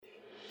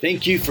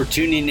Thank you for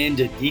tuning in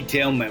to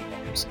Detail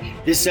Memoirs.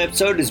 This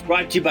episode is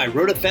brought to you by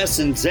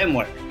RotaFest and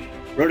Zenware.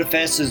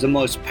 RotaFest is the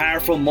most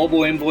powerful mobile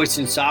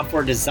invoicing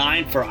software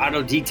designed for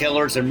auto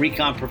detailers and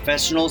recon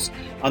professionals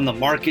on the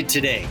market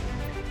today.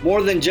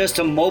 More than just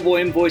a mobile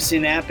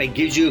invoicing app, it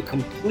gives you a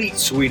complete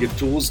suite of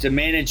tools to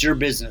manage your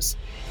business.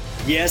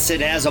 Yes, it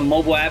has a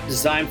mobile app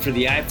designed for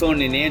the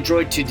iPhone and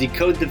Android to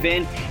decode the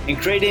VIN and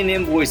create an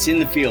invoice in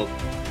the field.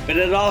 But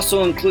it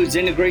also includes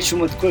integration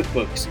with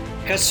QuickBooks,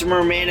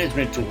 customer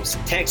management tools,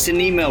 text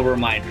and email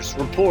reminders,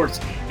 reports,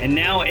 and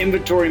now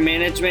inventory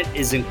management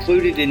is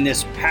included in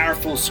this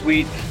powerful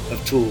suite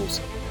of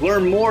tools.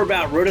 Learn more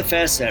about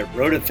RotaFest at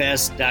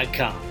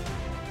rotafest.com.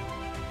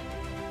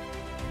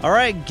 All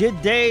right,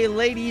 good day,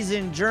 ladies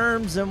and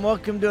germs, and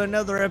welcome to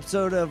another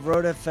episode of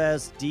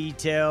RotaFest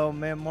Detail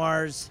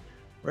Memoirs,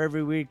 where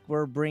every week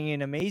we're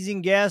bringing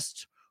amazing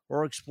guests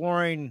or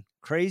exploring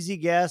crazy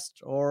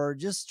guests or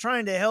just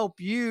trying to help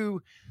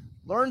you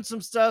learn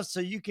some stuff so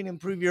you can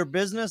improve your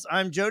business.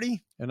 I'm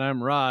Jody. And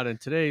I'm Rod.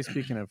 And today,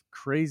 speaking of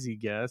crazy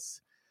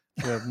guests,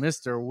 we have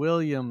Mr.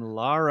 William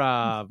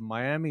Lara of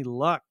Miami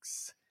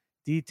Lux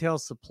Detail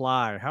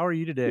Supply. How are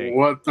you today?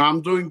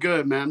 I'm doing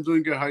good, man. I'm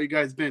doing good. How you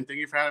guys been? Thank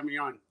you for having me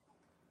on.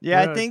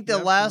 Yeah, I think the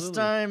last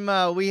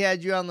time we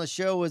had you on the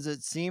show was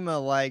at SEMA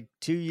like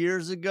 2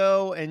 years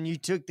ago, and you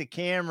took the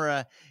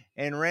camera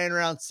and ran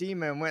around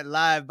SEMA and went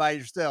live by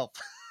yourself.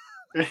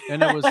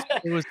 And it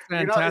was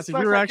fantastic.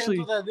 We were actually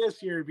do that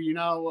this year,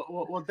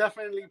 but we'll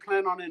definitely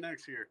plan on it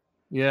next year.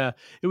 Yeah,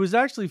 it was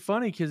actually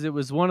funny because it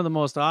was one of the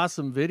most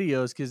awesome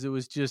videos because it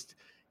was just,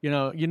 you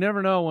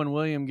never know when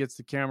William gets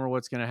the camera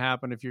what's going to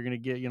happen, if you're going to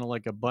get,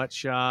 like a butt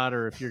shot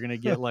or if you're going to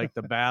get like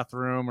the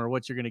bathroom or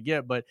what you're going to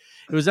get. But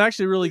it was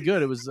actually really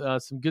good. It was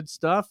some good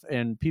stuff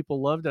and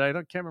people loved it.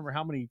 Can't remember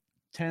how many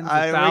tens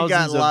of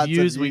thousands of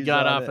views we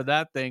got off of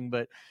that thing,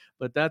 but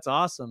that's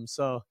awesome.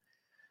 So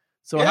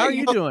yeah, how are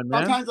you doing,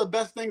 man? Sometimes the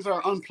best things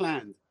are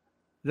unplanned.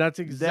 That's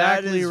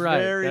exactly right.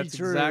 That's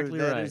true. Exactly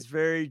right. That is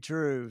very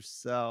true.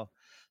 So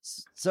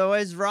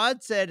as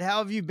Rod said, how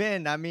have you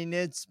been? I mean,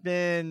 it's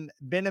been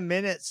a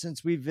minute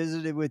since we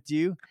visited with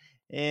you,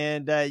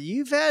 and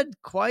you've had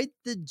quite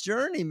the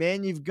journey,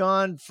 man. You've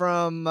gone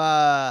from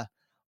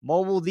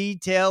mobile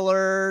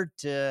detailer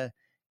to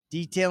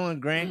detailing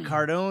Grant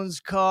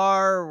Cardone's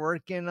car,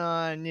 working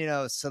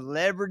on,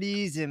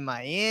 celebrities in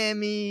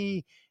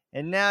Miami,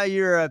 and now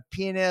you're a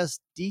P&S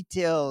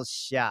detail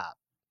shop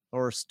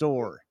or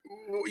store.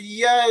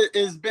 Yeah,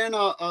 it's been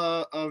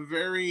a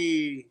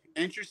very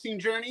interesting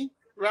journey,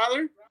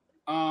 rather.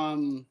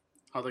 Hold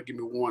on, give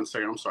me 1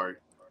 second. I'm sorry.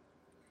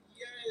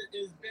 Yeah,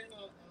 it's been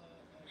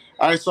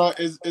all right, so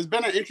it's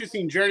been an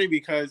interesting journey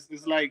because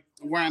it's like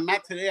where I'm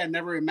at today, I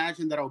never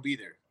imagined that I'll be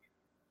there.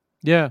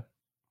 Yeah.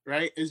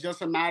 Right? It's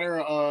just a matter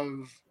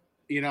of,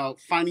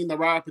 finding the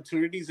right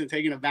opportunities and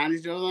taking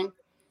advantage of them.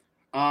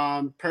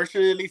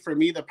 Personally, for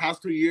me, the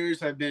past 2 years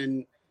have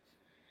been,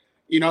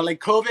 like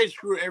COVID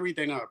screwed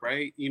everything up,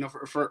 right?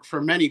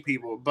 For many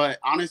people. But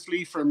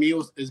honestly, for me,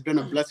 it's been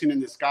a blessing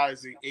in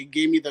disguise. It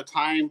gave me the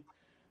time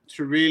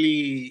to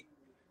really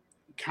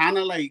kind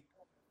of like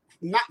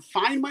not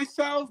find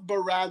myself, but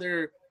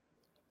rather,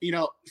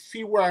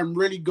 see where I'm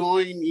really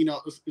going,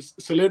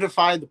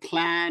 solidify the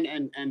plan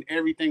and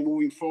everything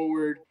moving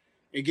forward.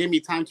 It gave me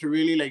time to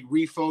really like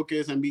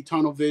refocus and be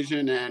tunnel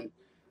vision. And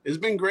it's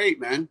been great,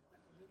 man.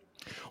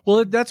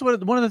 Well, that's one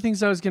of the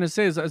things I was going to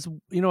say is,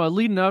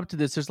 leading up to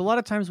this, there's a lot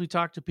of times we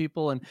talk to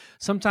people and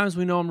sometimes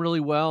we know them really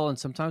well and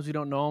sometimes we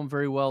don't know them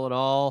very well at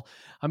all.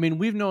 I mean,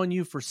 we've known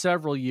you for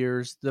several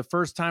years. The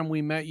first time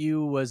we met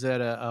you was at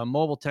a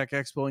Mobile Tech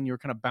Expo and you were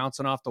kind of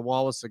bouncing off the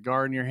wall with a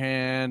cigar in your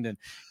hand and,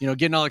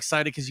 getting all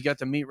excited because you got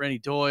to meet Rennie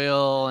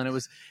Doyle. And it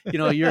was,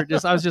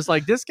 I was just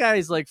like, this guy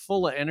is like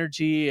full of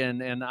energy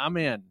and I'm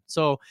in.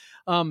 So,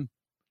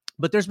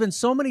 but there's been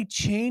so many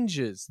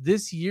changes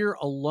this year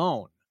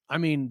alone. I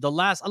mean,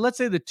 let's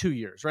say the 2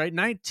 years, right?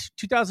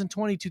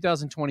 2020,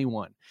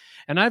 2021.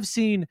 And I've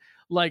seen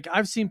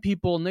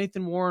people,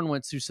 Nathan Warren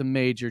went through some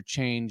major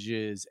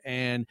changes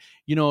and,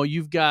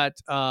 you've got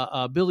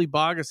Billy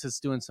Bogus that's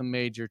doing some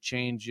major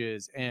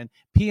changes and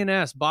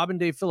P&S, Bob and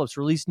Dave Phillips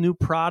released new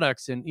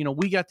products. And,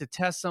 we got to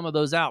test some of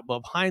those out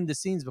behind the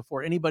scenes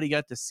before anybody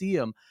got to see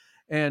them.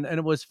 And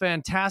it was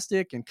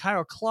fantastic. And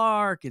Kyle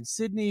Clark and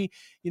Sydney,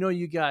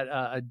 you got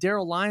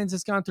Daryl Lyons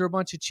that's gone through a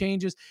bunch of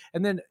changes.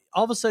 And then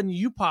all of a sudden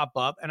you pop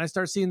up and I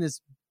start seeing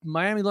this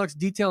Miami Lux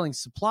Detailing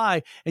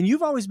Supply. And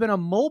you've always been a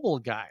mobile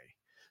guy.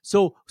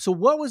 So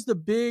what was the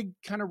big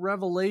kind of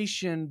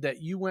revelation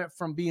that you went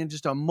from being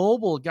just a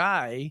mobile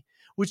guy,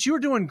 which you were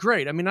doing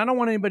great. I mean, I don't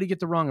want anybody to get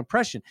the wrong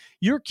impression.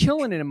 You're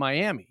killing it in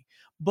Miami.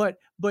 But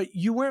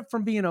you went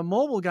from being a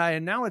mobile guy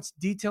and now it's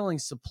detailing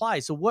supply.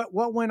 So what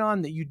went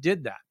on that you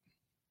did that?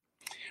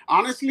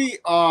 Honestly,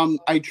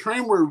 I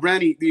trained with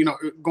Rennie,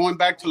 going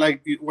back to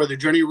like where the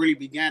journey really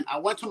began. I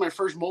went to my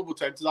first Mobile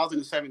Tech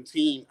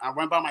 2017. I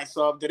went by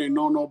myself, didn't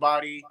know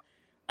nobody.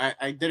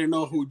 I didn't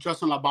know who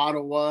Justin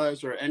Labato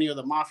was or any of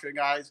the Mafia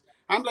guys.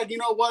 I'm like, you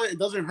know what? It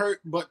doesn't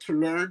hurt but to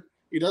learn.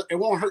 It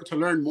won't hurt to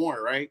learn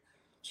more, right?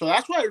 So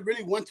that's why I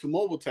really went to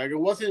Mobile Tech. It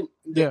wasn't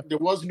Yeah. there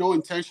was no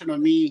intention of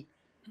me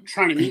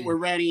trying to meet with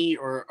Rennie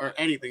or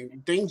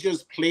anything. Things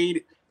just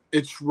played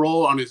its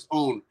role on its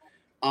own.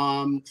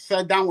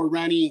 Sat down with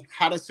Rennie,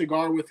 had a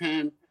cigar with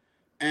him,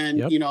 and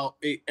Yep. you know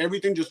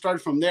everything just started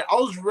from there. I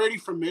was already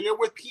familiar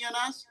with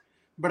PNS,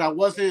 but I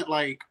wasn't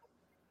like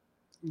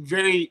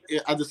very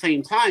at the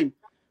same time.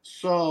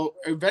 So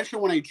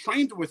eventually, when I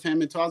trained with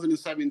him in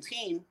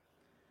 2017,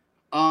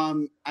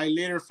 I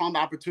later found the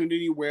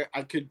opportunity where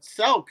I could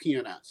sell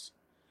PNS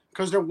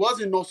because there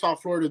wasn't no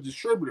South Florida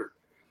distributor.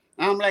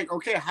 And I'm like,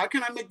 okay, how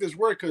can I make this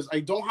work? Because I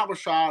don't have a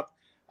shop,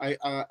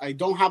 I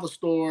don't have a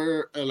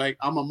store. Like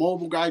I'm a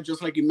mobile guy,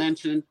 just like you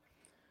mentioned.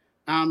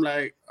 I'm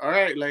like, all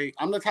right, like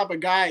I'm the type of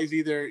guy is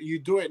either you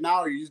do it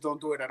now or you just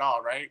don't do it at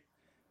all, right?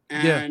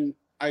 Yeah. And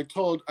I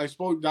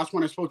spoke. That's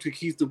when I spoke to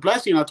Keith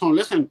Duplessis, and I told him,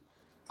 listen,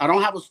 I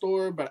don't have a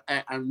store, but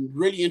I'm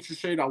really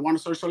interested. I want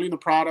to start selling the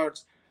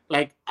products.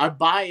 Like I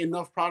buy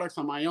enough products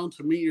on my own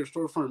to meet your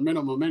storefront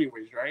minimum,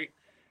 anyways, right?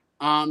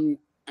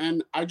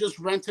 And I just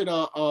rented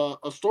a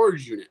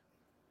storage unit,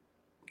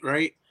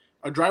 right?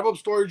 A drive-up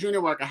storage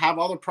unit where I could have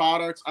all the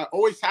products. I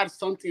always had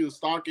something in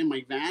stock in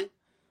my van,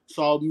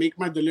 so I'll make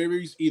my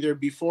deliveries either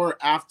before,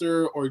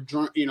 after, or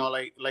during, you know,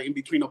 like in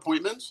between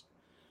appointments.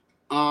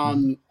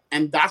 And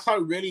that's how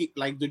really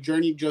like the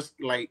journey just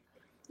like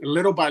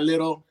little by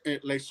little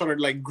it like started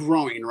like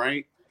growing,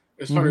 right?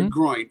 It started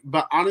growing.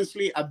 But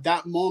honestly, at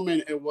that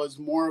moment, it was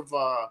more of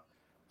a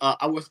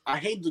I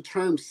hate the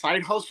term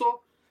side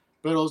hustle,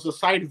 but it was a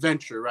side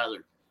venture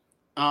rather.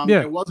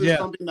 Yeah. It wasn't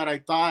something that I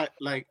thought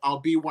like I'll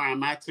be where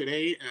I'm at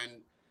today,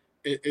 and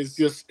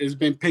it's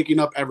been picking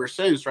up ever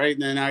since, right?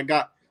 And then I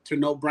got to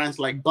know brands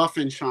like Buff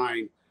and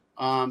Shine,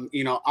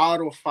 you know,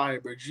 Auto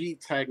Fiber, G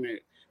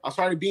Technic. I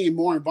started being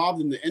more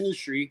involved in the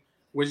industry,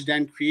 which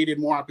then created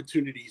more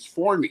opportunities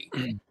for me.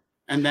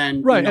 And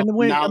then, Right. you know, And the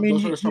way, now I mean,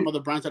 those are some of the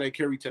brands that I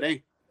carry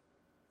today.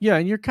 yeah,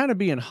 and you're kind of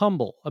being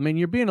humble. I mean,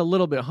 you're being a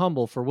little bit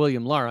humble for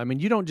William Lara. I mean,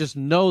 you don't just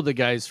know the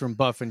guys from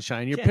Buff and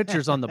Shine. Your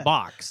picture's on the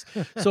box.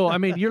 So, I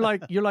mean, you're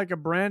like a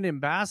brand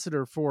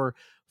ambassador for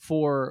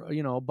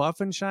you know,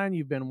 Buff and Shine.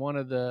 You've been one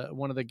of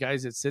the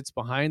guys that sits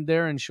behind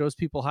there and shows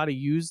people how to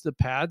use the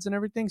pads and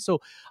everything.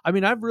 So, I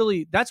mean,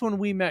 that's when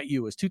we met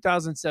you. It was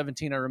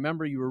 2017. I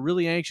remember you were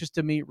really anxious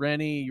to meet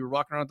Rennie. You were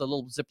walking around with a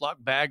little Ziploc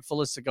bag full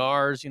of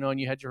cigars, you know,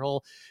 and you had your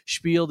whole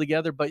spiel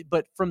together.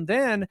 But from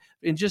then,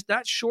 in just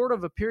that short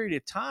of a period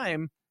of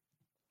time,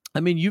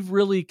 I mean, you've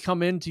really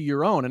come into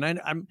your own.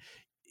 And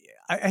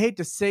I hate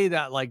to say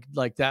that like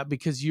that,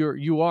 because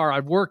you are,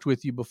 I've worked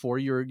with you before.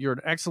 You're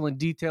an excellent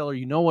detailer.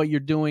 You know what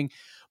you're doing,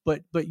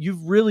 but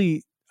you've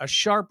really a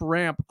sharp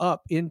ramp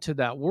up into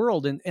that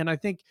world. And I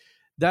think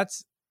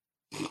that's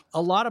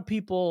a lot of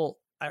people.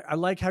 I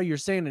like how you're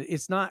saying it.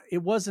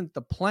 It wasn't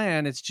the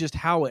plan. It's just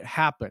how it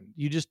happened.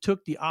 You just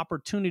took the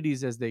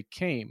opportunities as they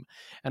came.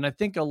 And I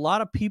think a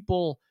lot of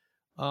people,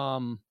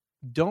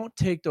 don't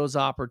take those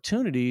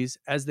opportunities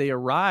as they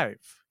arrive.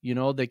 You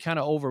know, they kind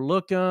of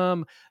overlook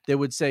them. They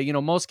would say, you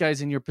know, most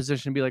guys in your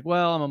position be like,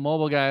 well, I'm a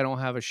mobile guy. I don't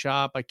have a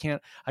shop. I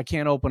can't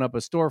open up a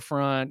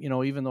storefront. You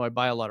know, even though I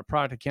buy a lot of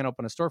product, I can't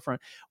open a storefront.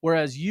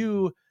 Whereas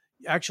you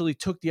actually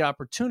took the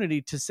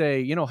opportunity to say,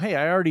 you know, hey,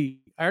 I already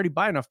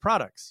buy enough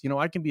products. You know,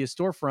 I can be a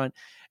storefront.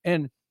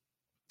 And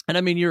I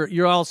mean,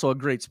 you're also a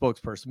great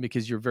spokesperson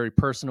because you're very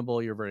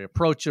personable. You're very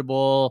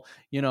approachable.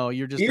 You know,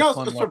 you're just, you know,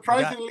 a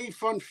surprisingly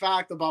fun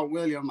fact about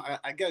William.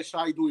 I get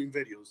shy doing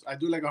videos. I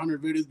do like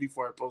 100 videos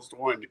before I post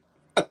one.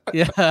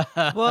 Yeah.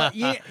 Well,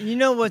 you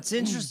know, what's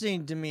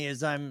interesting to me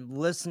as I'm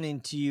listening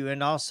to you,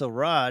 and also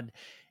Rod,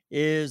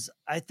 is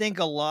I think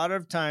a lot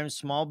of times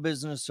small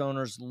business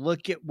owners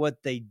look at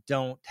what they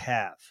don't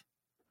have.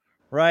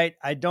 Right?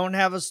 I don't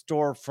have a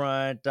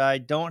storefront. I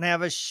don't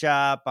have a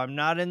shop. I'm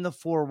not in the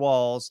four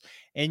walls.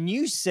 And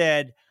you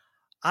said,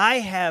 I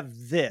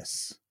have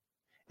this,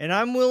 and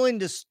I'm willing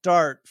to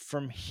start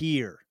from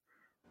here.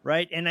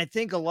 Right? And I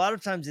think a lot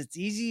of times it's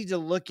easy to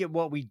look at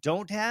what we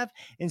don't have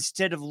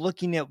instead of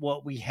looking at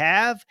what we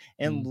have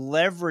and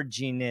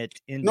leveraging it.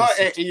 And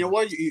you know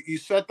what? You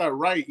said that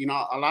right. You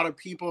know, a lot of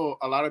people,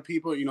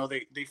 you know,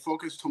 they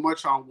focus too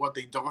much on what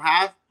they don't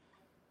have.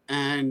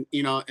 And,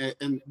 you know,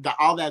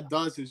 all that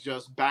does is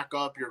just back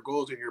up your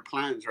goals and your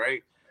plans,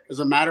 right? It's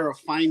a matter of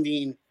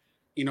finding,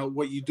 you know,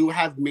 what you do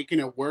have, making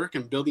it work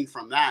and building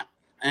from that.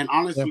 And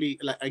honestly,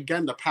 like,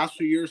 again, the past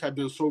 2 years have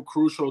been so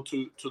crucial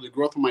to the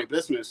growth of my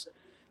business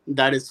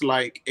that it's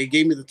like it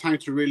gave me the time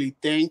to really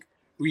think,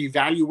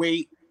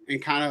 reevaluate,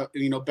 and kind of,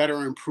 you know,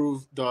 better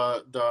improve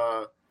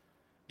the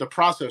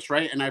process,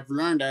 right? And I've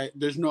learned that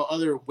there's no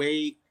other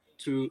way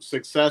to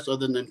success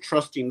other than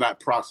trusting that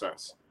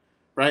process.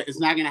 Right? It's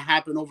not going to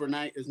happen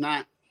overnight. It's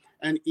not.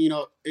 And, you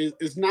know,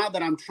 it's not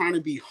that I'm trying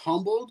to be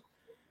humbled,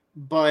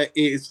 but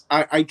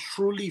I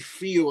truly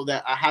feel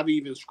that I haven't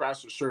even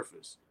scratched the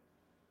surface.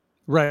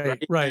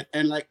 Right.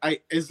 And like,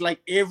 it's like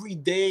every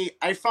day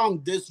I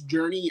found this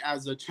journey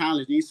as a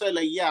challenge. And you said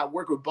like, yeah, I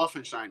work with Buff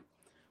and Shine.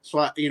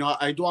 So, you know,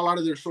 I do a lot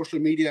of their social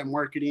media and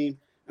marketing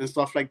and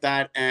stuff like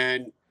that.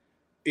 And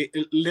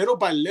little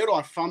by little,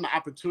 I found the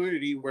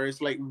opportunity where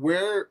it's like,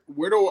 where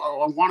do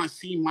I want to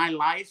see my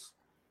life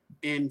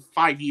in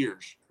 5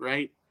 years,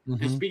 right?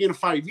 Mm-hmm. And speaking of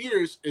 5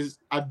 years, is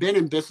I've been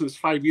in business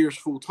 5 years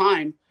full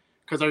time,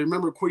 because I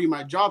remember quitting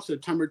my job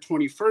September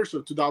 21st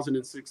of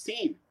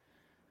 2016.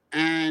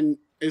 And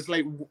it's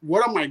like,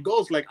 what are my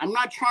goals? Like, I'm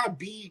not trying to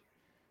be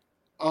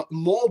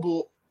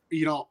mobile,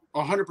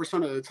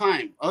 100% of the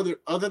time.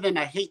 Other than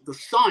I hate the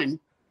sun,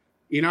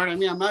 you know what I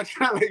mean? I'm not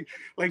trying to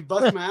like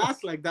bust my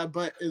ass like that,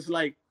 but it's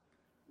like,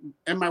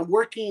 am I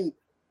working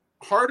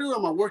harder or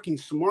am I working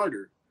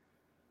smarter?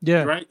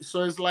 Yeah. Right.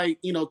 So it's like,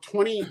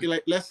 20,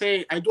 like, let's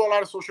say I do a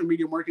lot of social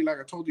media marketing, like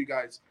I told you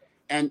guys,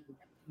 and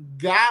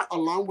that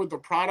along with the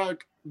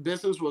product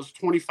business was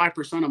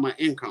 25% of my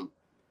income.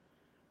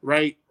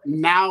 Right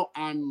now,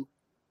 I'm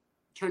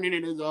turning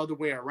it the other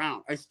way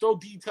around. I still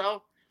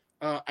detail,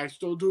 I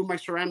still do my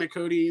ceramic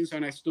coatings,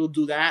 and I still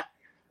do that,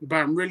 but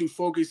I'm really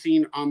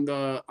focusing on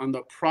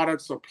the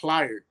product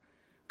supplier,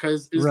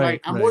 because it's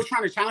like I'm always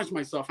trying to challenge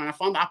myself, and I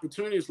found the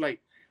opportunity is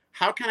like,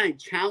 how can I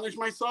challenge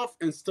myself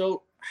and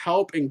still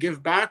help and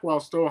give back while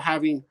still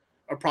having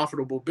a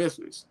profitable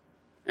business?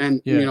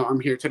 And I'm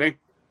here today.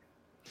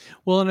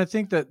 Well, and I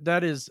think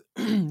that is,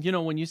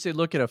 when you say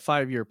look at a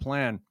 5-year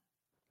plan,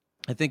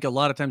 I think a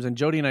lot of times, and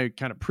Jody and I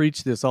kind of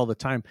preach this all the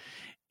time,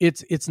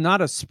 it's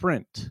not a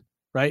sprint,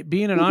 right?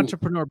 Being an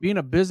entrepreneur, being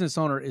a business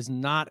owner is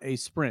not a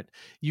sprint.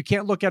 You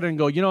can't look at it and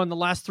go, in the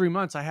last 3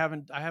 months, I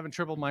haven't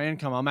tripled my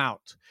income, I'm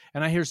out.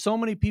 And I hear so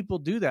many people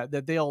do that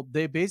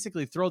they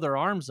basically throw their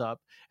arms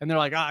up and they're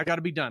like, I got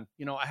to be done.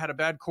 I had a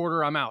bad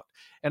quarter, I'm out.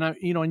 And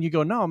and you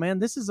go, no, man,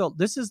 this is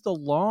the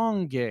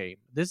long game.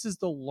 This is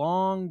the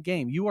long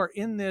game. You are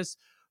in this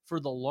for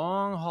the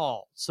long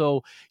haul.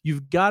 So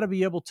you've got to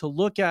be able to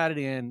look at it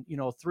in,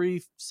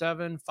 3,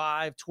 7,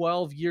 5,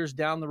 12 years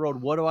down the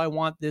road. What do I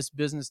want this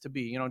business to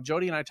be?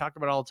 Jody and I talk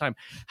about it all the time.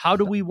 How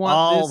do we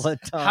want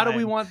How do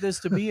we want this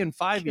to be in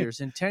 5 years,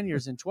 in 10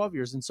 years, in 12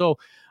 years? And so,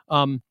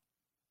 and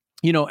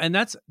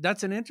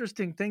that's an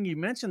interesting thing you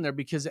mentioned there,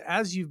 because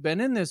as you've been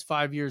in this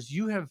 5 years,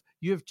 you have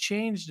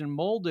changed and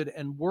molded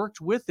and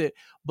worked with it,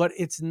 but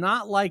it's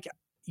not like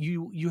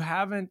you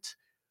haven't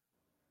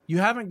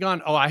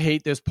gone, oh, I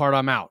hate this part,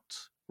 I'm out,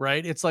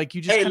 right? It's like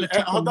you just kind of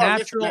took the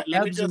natural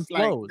ebbs and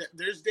flows.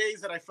 There's days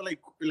that I feel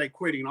like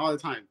quitting all the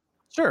time.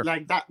 Sure.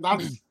 Like that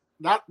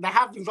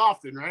happens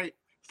often, right?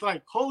 It's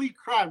like, holy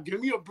crap, give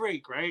me a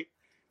break, right?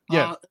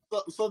 Yeah.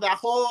 So that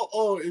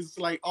whole, it's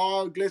like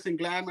all glitz and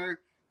glamour.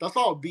 That's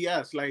all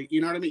BS. Like,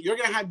 you know what I mean? You're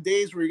going to have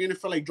days where you're going to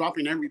feel like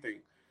dropping everything.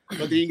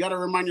 But then you got to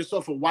remind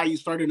yourself of why you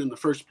started in the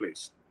first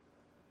place.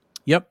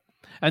 Yep.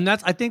 And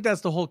I think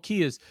that's the whole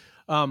key is,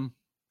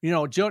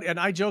 Jody and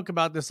I joke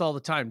about this all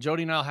the time.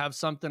 Jody and I'll have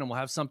something and we'll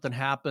have something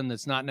happen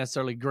that's not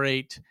necessarily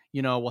great.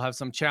 We'll have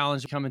some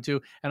challenge coming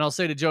to, and I'll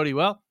say to Jody,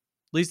 well,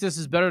 at least this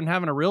is better than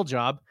having a real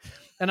job.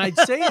 And I'd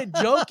say it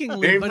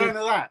jokingly, but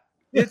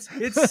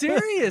it's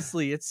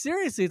seriously.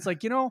 It's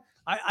like,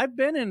 I've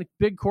been in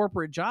big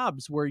corporate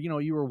jobs where,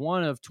 you were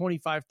one of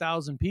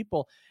 25,000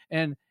 people,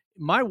 and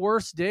my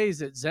worst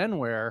days at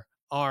Zenware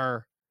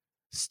are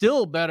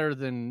still better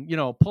than,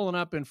 pulling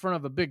up in front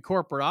of a big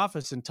corporate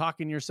office and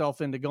talking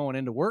yourself into going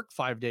into work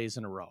 5 days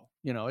in a row.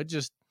 It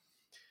just,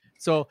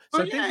 so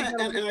yeah.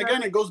 And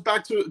again, it goes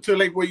back to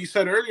like what you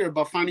said earlier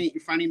about finding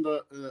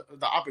the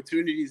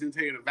opportunities and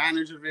taking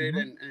advantage of it,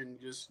 and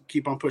just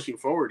keep on pushing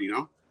forward,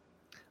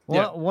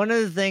 Well, one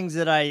of the things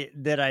that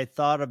I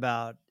thought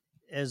about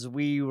as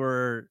we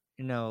were,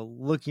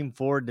 looking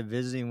forward to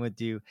visiting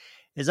with you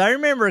is I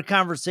remember a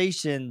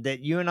conversation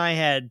that you and I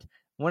had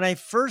when I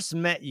first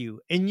met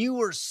you, and you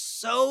were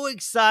so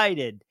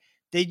excited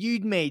that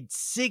you'd made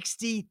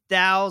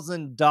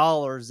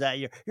 $60,000 that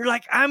year. You're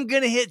like, I'm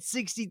going to hit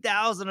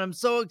 60,000. I'm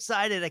so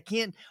excited. I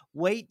can't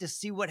wait to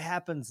see what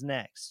happens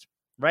next.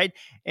 Right.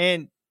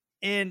 And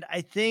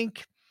I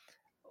think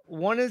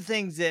one of the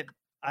things that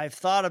I've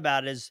thought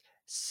about is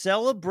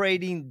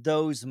celebrating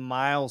those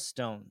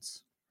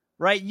milestones.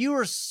 Right. You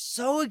were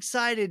so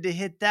excited to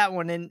hit that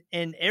one.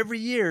 And every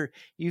year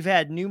you've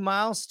had new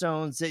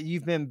milestones that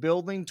you've been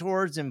building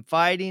towards and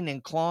fighting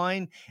and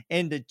clawing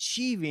and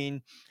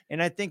achieving.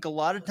 And I think a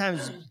lot of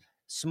times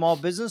small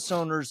business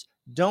owners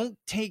don't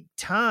take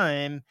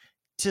time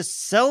to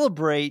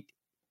celebrate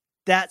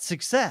that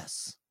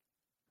success.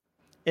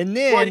 And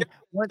then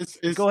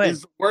go ahead.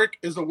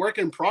 Is a work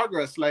in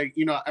progress. Like,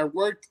 I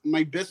worked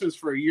my business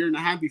for 1.5 years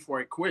before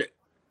I quit.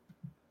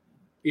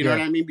 You know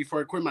what I mean?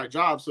 Before I quit my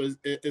job. So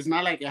it's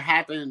not like it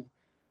happened,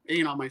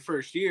 my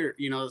first year.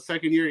 The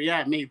second year,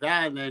 I made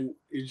that. And then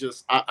it's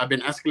just, I've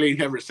been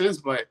escalating ever since.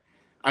 But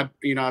I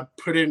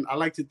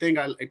like to think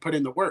I put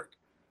in the work,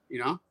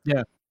 Yeah.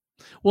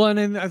 Well, and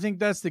then I think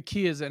that's the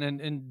key is,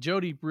 and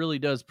Jody really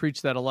does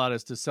preach that a lot,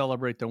 is to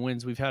celebrate the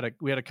wins. We had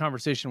a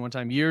conversation one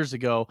time years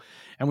ago,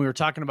 and we were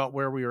talking about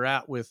where we were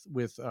at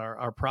with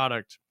our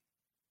product.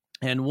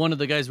 And one of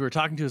the guys we were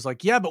talking to was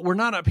like, yeah, but we're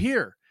not up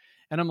here.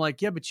 And I'm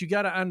like, yeah, but you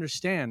got to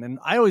understand. And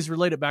I always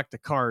relate it back to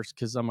cars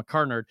because I'm a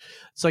car nerd.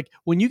 It's like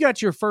when you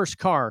got your first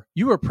car,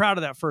 you were proud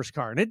of that first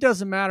car. And it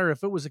doesn't matter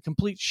if it was a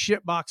complete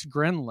shitbox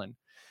Gremlin.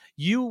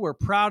 You were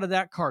proud of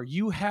that car.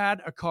 You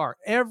had a car.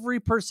 Every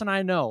person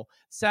I know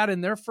sat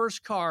in their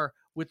first car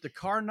with the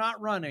car not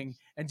running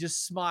and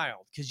just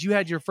smiled because you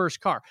had your first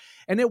car.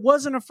 And it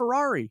wasn't a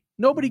Ferrari.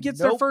 Nobody gets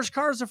their first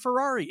car as a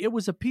Ferrari. It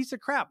was a piece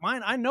of crap.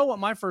 Mine, I know what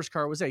my first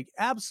car was, a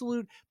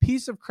absolute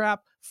piece of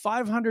crap,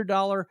 $500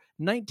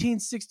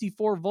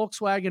 1964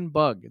 Volkswagen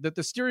Bug that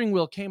the steering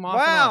wheel came off.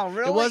 Wow, and on.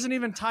 really? It wasn't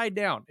even tied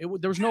down.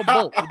 There was no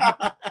bolt.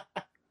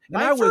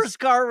 My first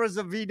car was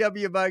a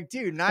VW Bug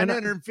too,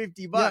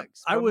 $950. Yeah,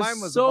 I was mine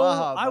was so a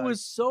Baja I Bug.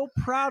 was so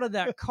proud of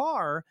that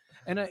car,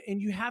 and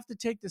you have to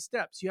take the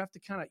steps. You have to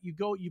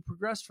you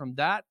progress from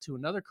that to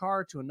another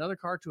car, to another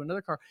car, to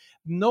another car.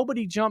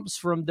 Nobody jumps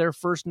from their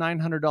first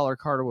 $900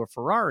 car to a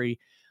Ferrari.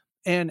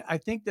 And I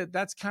think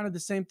that's kind of the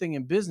same thing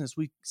in business.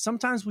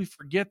 Sometimes we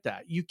forget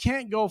that you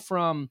can't go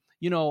from,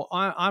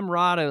 I'm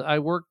Rod. I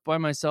work by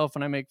myself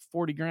and I make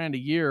 40 grand a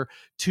year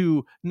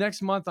to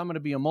next month I'm going to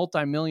be a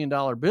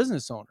multi-million-dollar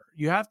business owner.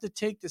 You have to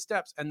take the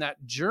steps, and that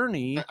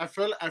journey. I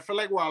feel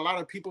like what a lot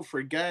of people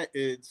forget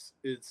is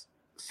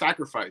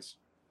sacrifice.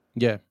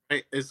 Yeah,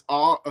 right? It's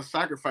all a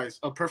sacrifice.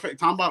 Talking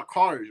about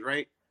cars,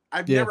 right?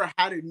 I've never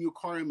had a new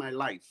car in my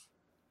life,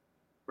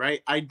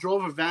 right? I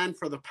drove a van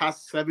for the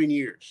past 7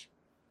 years.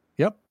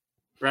 Yep.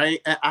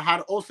 Right. I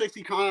had an 06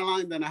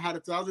 Econoline, then I had a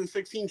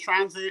 2016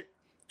 Transit.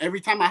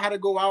 Every time I had to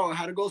go out, I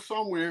had to go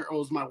somewhere, it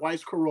was my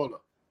wife's Corolla,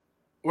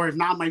 or if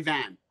not, my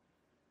van.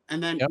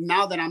 And then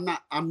now that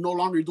I'm no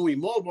longer doing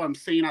mobile, I'm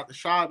staying at the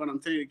shop, and I'm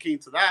taking it came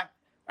to that.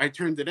 I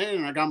turned it in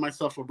and I got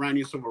myself a brand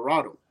new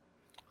Silverado.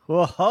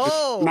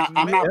 Whoa!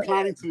 I'm not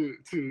planning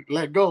to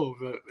let go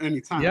of it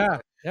anytime.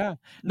 Yeah.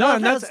 No,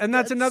 and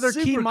that's another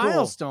key super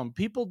milestone.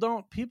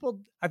 Cool.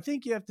 I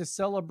think you have to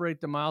celebrate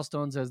the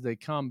milestones as they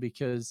come,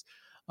 because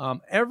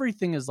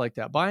everything is like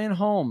that. Buying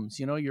homes,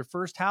 your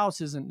first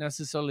house isn't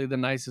necessarily the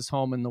nicest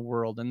home in the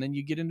world, and then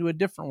you get into a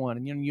different one,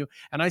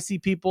 and I see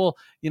people,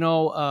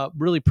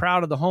 really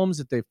proud of the homes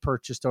that they've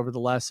purchased over the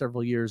last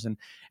several years, and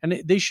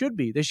they should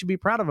be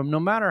proud of them, no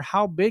matter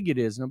how big it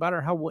is, no matter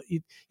how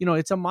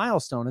it's a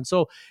milestone. And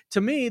so,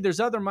 to me,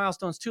 there's other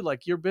milestones too,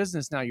 like your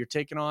business now. You're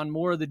taking on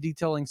more of the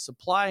detailing,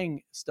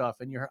 supplying stuff,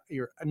 and your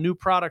new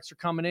products are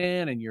coming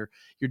in, and you're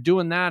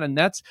doing that, and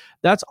that's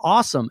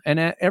awesome. And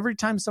every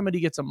time somebody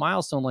gets a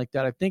milestone like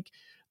that, I think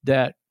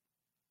that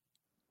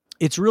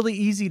it's really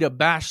easy to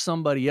bash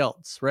somebody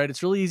else, right?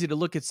 It's really easy to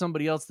look at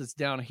somebody else that's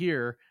down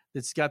here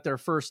that's got their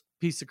first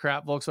piece of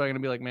crap Volkswagen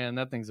and be like, man,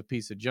 that thing's a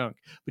piece of junk.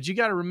 But you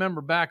got to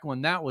remember back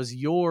when that was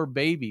your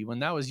baby, when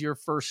that was your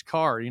first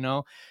car,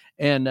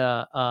 and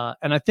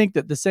I think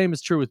that the same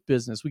is true with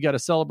business. We got to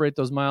celebrate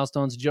those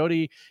milestones.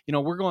 Jody,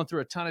 we're going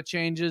through a ton of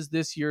changes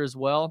this year as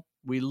well.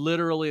 We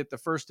literally, at the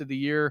first of the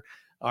year,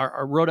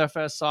 our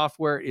RoadFS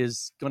software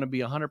is going to be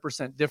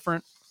 100%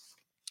 different.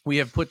 We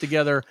have we've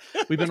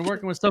been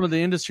working with some of the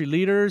industry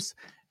leaders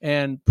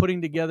and putting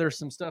together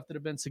some stuff that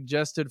have been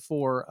suggested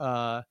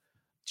for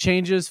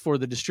changes for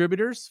the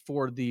distributors,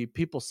 for the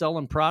people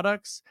selling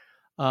products.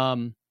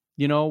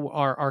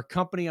 Our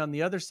company on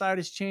the other side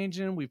is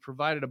changing. We've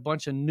provided a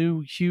bunch of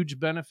new huge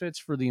benefits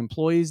for the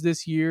employees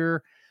this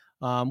year.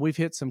 We've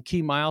hit some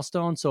key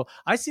milestones. So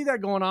I see that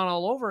going on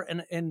all over.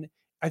 And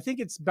I think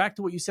it's back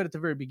to what you said at the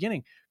very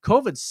beginning.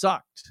 COVID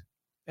sucked.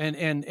 And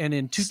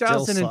in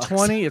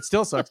 2020, it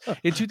still sucks.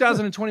 In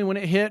 2020, when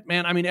it hit,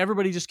 man, I mean,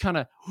 everybody just kind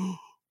of,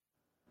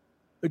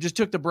 it just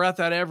took the breath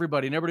out of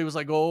everybody. And everybody was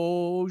like,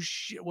 oh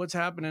shit, what's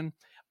happening?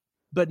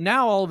 But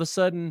now all of a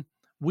sudden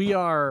we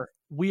are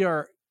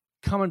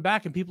coming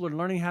back, and people are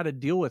learning how to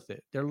deal with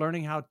it. They're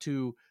learning how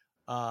to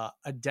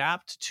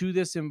adapt to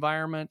this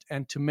environment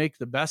and to make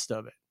the best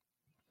of it.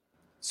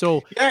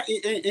 So yeah,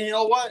 and you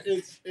know what?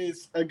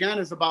 It's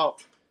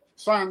about,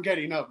 sorry, I'm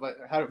getting up, but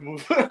how to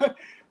move.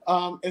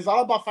 It's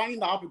all about finding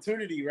the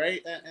opportunity,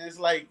 right? And it's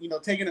like,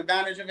 taking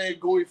advantage of it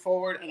going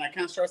forward. And I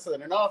can't stress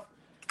it enough.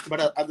 But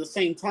at the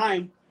same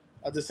time,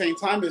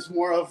 it's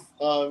more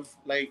of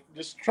like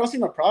just trusting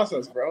the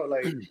process, bro.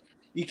 Like,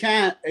 you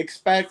can't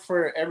expect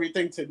for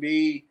everything to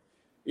be,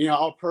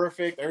 all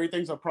perfect.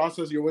 Everything's a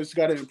process. You always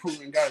got to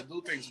improve and got to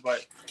do things,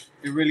 but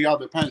it really all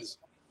depends.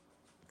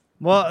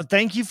 Well,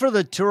 thank you for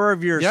the tour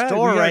of your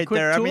store right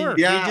there. Tour. I mean,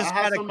 yeah, you just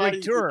I had a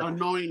quick tour.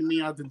 Annoying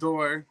me at the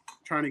door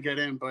trying to get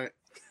in, but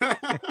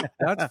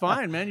that's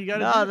fine, man. You got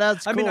to. No,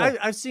 that's cool. I mean,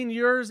 I've seen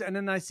yours, and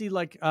then I see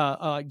like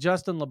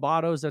Justin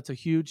Lobato's. That's a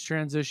huge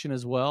transition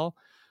as well.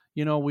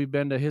 We've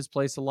been to his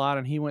place a lot,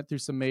 and he went through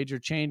some major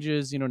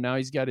changes. Now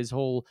he's got his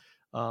whole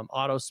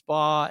auto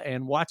spa,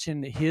 and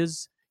watching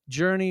his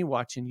journey,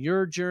 watching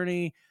your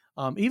journey,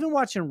 even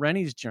watching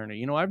Rennie's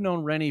journey. I've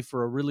known Rennie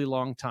for a really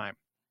long time.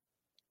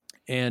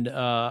 And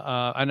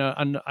I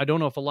don't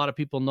know if a lot of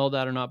people know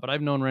that or not, but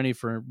I've known Rennie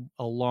for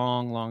a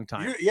long, long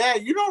time.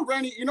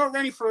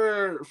 Rennie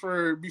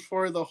for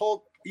before the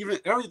whole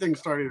everything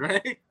started,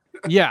 right?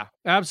 Yeah,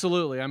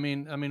 absolutely. I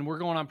mean, we're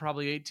going on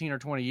probably 18 or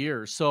 20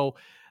 years. So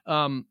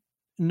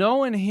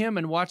knowing him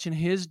and watching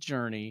his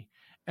journey,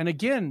 and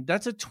again,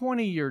 that's a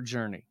 20-year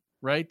journey,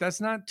 right?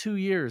 That's not 2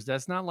 years.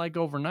 That's not like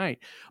overnight.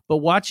 But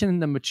watching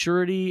the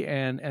maturity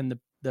and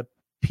the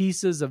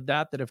pieces of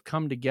that have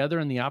come together,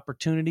 and the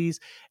opportunities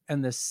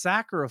and the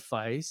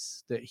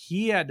sacrifice that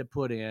he had to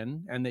put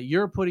in and that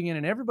you're putting in,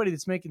 and everybody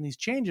that's making these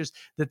changes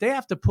that they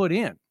have to put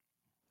in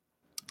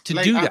to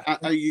do that.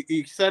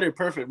 You said it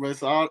perfect, but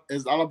it's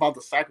all about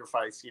the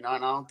sacrifice, and I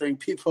don't think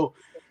people,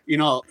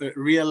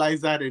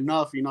 realize that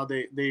enough.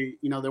 They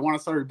want to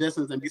start a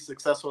business and be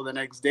successful the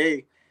next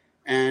day.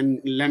 And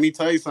let me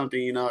tell you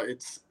something,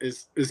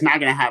 it's not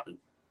going to happen.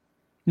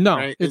 No,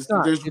 right? It's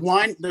not.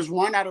 There's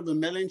one out of a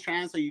million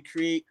chance that you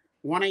create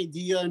one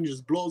idea and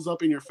just blows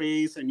up in your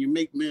face and you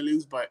make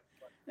millions, but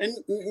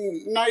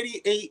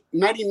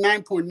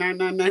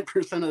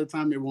 99.999% of the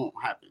time it won't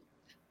happen.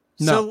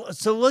 No.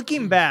 So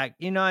looking back,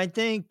 I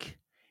think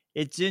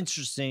it's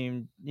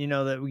interesting,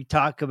 that we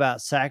talk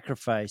about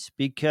sacrifice,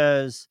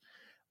 because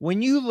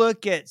when you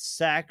look at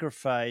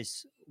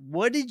sacrifice,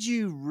 what did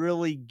you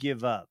really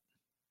give up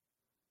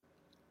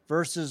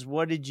versus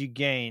what did you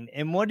gain,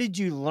 and what did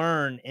you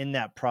learn in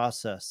that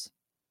process?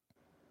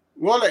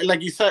 Well,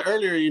 like you said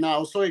earlier, I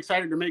was so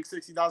excited to make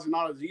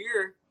 $60,000 a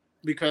year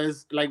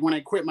because, like, when I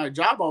quit my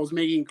job, I was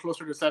making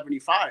closer to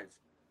 75.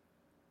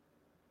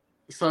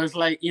 So it's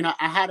like,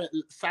 I had to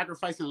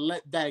sacrifice and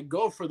let that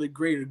go for the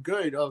greater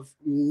good of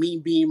me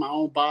being my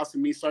own boss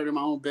and me starting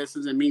my own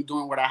business and me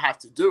doing what I have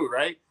to do,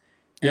 right?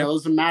 Yep. It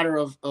was a matter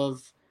of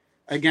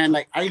again,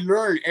 like, I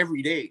learn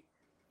every day.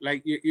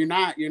 Like, you're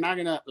not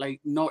gonna, like,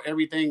 know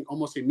everything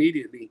almost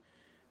immediately.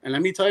 And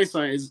let me tell you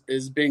something,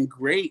 it's been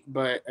great,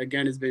 but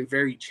again, it's been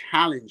very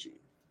challenging.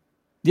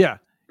 Yeah.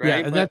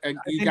 Right. Yeah. But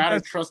you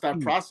gotta trust that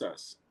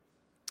process.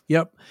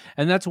 Yep.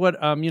 And that's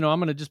what, I'm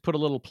going to just put a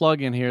little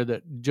plug in here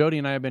that Jody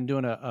and I have been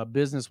doing a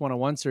business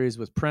 101 series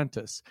with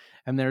Prentice.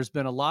 And there's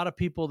been a lot of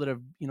people that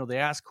have, they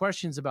ask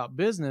questions about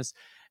business,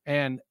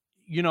 and,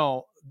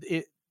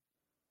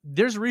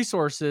 there's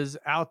resources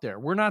out there.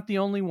 We're not the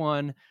only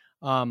one.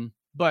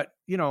 But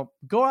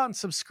go out and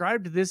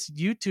subscribe to this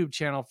YouTube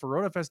channel for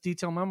RotoFest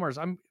Detail Memoirs.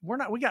 We're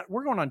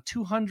going on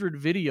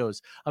 200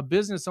 videos of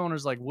business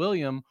owners like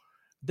William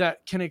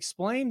that can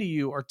explain to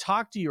you or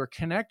talk to you or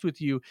connect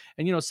with you.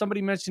 And,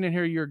 somebody mentioned in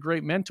here, you're a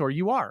great mentor.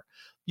 You are.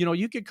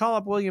 You could call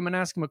up William and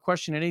ask him a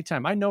question at any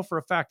time. I know for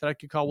a fact that I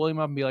could call William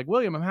up and be like,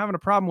 William, I'm having a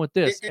problem with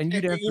this. And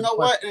you'd answer. You know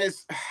what?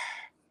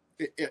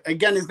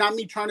 Again, it's not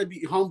me trying to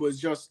be humble. It's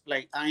just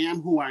like, I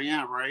am who I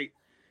am, right?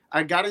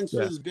 I got into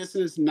this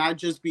business not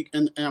just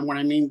and when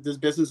I mean this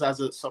business as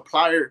a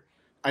supplier,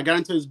 I got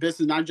into this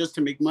business not just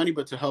to make money,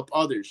 but to help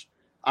others.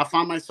 I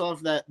found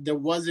myself that there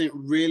wasn't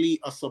really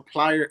a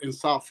supplier in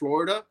South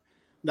Florida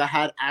that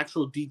had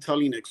actual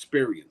detailing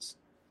experience,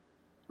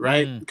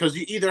 right? Because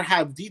you either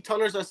have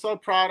detailers that sell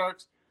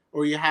products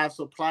or you have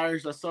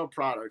suppliers that sell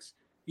products.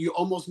 You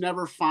almost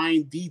never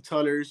find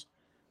detailers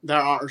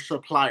that are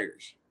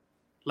suppliers,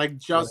 like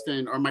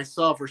Justin or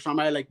myself or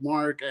somebody like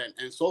Mark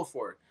and so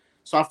forth.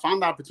 So I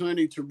found the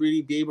opportunity to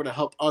really be able to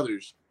help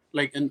others,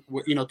 like,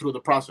 through the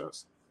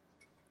process.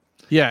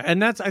 Yeah.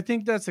 And I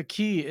think that's a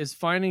key, is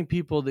finding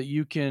people that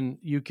you can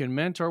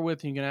mentor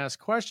with and you can ask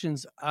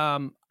questions.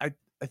 I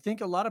think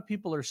a lot of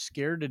people are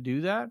scared to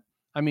do that.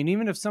 I mean,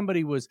 even if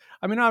somebody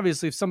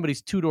obviously if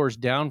somebody's 2 doors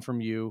down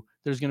from you,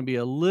 there's going to be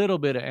a little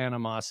bit of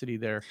animosity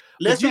there.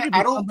 Listen,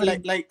 I don't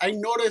like I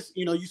noticed,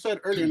 you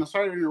said earlier, and I'm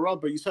sorry to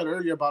interrupt, but you said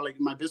earlier about, like,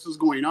 my business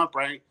going up,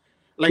 right?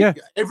 Like,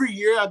 every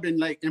year I've been,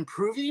 like,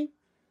 improving.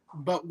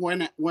 But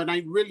when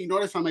I really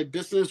noticed how my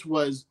business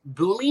was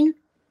booming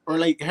or,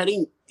 like,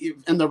 heading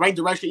in the right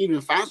direction even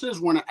faster is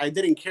when I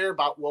didn't care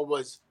about what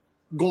was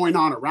going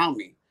on around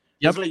me.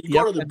 It's like you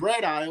go to the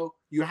bread aisle,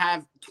 you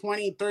have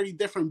 20, 30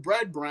 different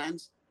bread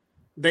brands.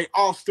 They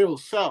all still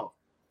sell,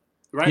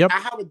 right? Yep. I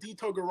have a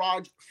detail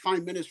garage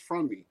 5 minutes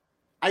from me.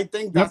 I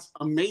think that's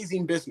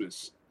amazing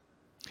business.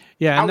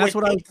 Yeah, and that's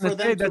what I was going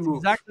to say. That's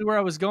exactly where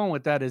I was going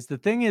with that. Is the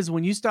thing is,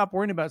 when you stop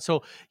worrying about,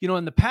 so,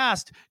 in the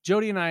past,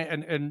 Jody and I,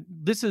 and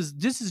this is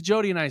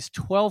Jody and I's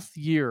 12th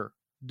year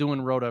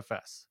doing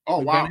RotoFest. Oh,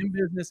 wow. We've been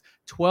in business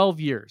 12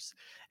 years.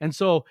 And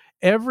so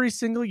every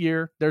single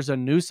year there's a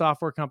new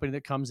software company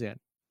that comes in,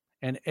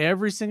 and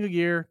every single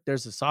year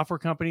there's a software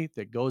company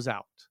that goes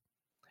out,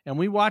 and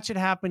we watch it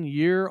happen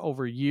year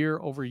over year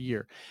over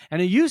year.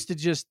 And it used to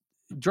just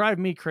drive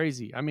me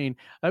crazy. I mean,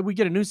 we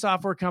get a new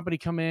software company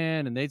come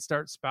in and they'd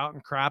start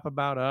spouting crap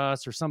about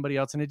us or somebody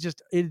else, and it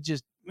just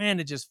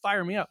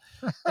fired me up.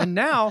 And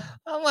now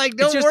I'm like,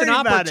 it's just an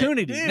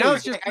opportunity. Now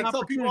it's just I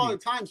tell people all the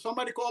time,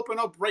 somebody could open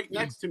up right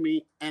next to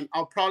me and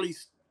I'll probably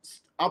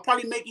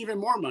make even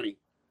more money.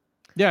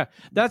 Yeah,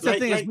 that's the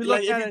thing.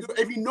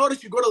 If you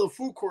notice, you go to the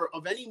food court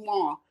of any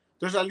mall,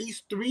 there's at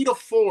least 3 to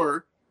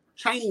 4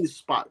 Chinese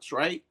spots,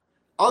 right?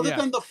 Other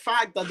than the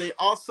fact that they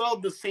all sell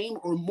the same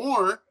or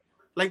more,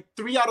 like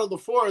 3 out of the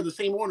 4 are the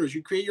same owners.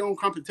 You create your own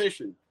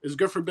competition. It's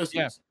good for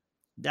business.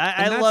 Yeah.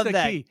 I love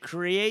that. Key.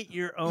 Create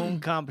your own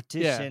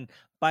competition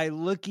by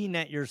looking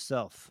at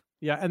yourself.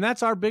 Yeah, and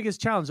that's our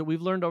biggest challenge that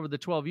we've learned over the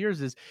 12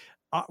 years is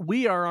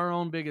we are our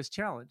own biggest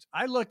challenge.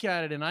 I look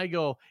at it and I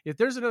go, if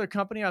there's another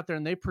company out there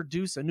and they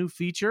produce a new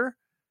feature,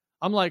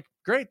 I'm like,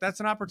 great, that's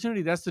an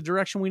opportunity. That's the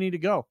direction we need to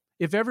go.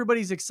 If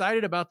everybody's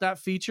excited about that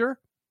feature,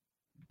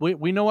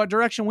 we know what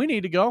direction we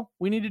need to go.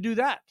 We need to do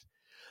that.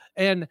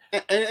 And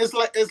it's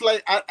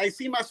like I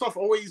see myself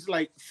always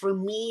like, for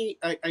me,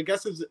 I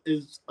guess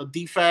is a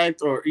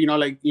defect, or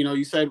like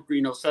you said,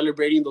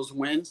 celebrating those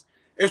wins.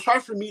 It's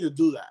hard for me to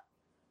do that,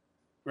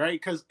 right?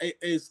 Because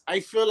I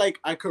feel like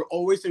I could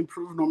always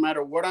improve no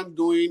matter what I'm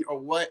doing or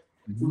what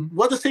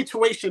the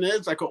situation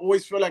is. I could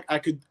always feel like I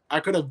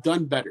could have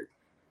done better,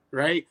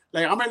 right?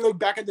 Like I'm gonna look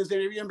back at this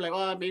interview and be like,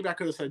 oh, maybe I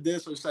could have said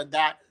this or said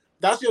that.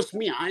 That's just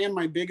me. I am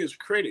my biggest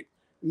critic.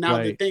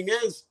 Now the thing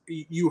is,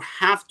 you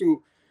have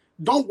to.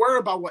 Don't worry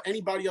about what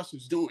anybody else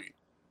is doing,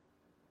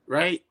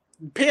 right?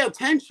 Pay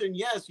attention.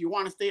 Yes, you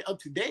want to stay up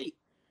to date,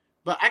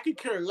 but I could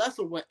care less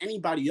of what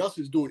anybody else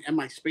is doing in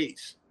my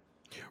space.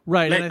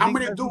 Right. Like, I'm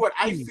going to do what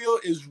I feel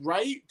is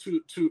right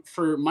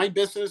for my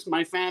business,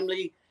 my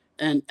family,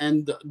 and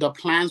the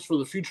plans for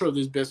the future of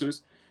this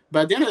business.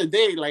 But at the end of the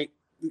day, like,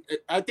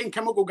 I think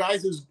Chemical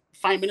Guys is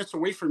 5 minutes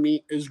away from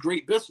me is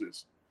great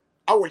business.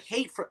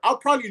 I'll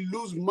probably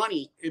lose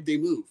money if they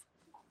move.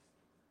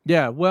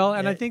 Yeah, well,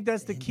 and I think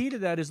that's the key to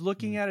that, is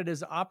looking at it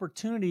as an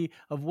opportunity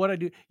of what I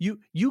do.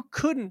 You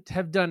couldn't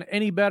have done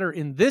any better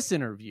in this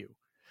interview.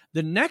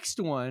 The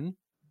next one,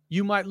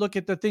 you might look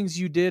at the things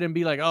you did and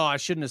be like, oh, I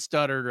shouldn't have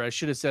stuttered, or I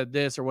should have said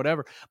this or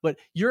whatever. But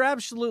you're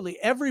absolutely,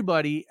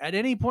 everybody at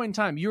any point in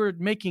time, you're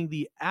making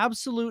the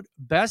absolute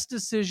best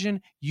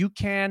decision you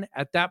can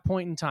at that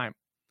point in time.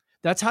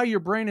 That's how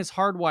your brain is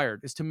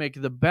hardwired, is to make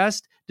the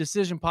best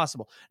decision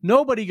possible.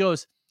 Nobody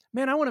goes,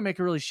 man, I want to make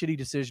a really shitty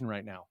decision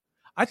right now.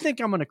 I think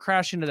I'm going to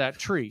crash into that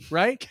tree,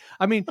 right?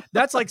 I mean,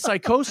 that's like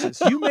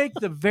psychosis. You make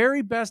the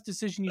very best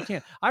decision you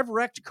can. I've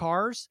wrecked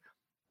cars.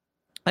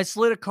 I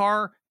slid a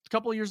car a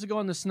couple of years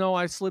ago in the snow.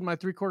 I slid my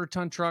 3/4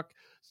 ton truck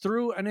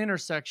through an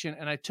intersection,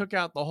 and I took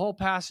out the whole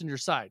passenger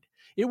side.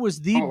 It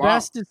was the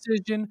best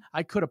decision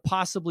I could have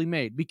possibly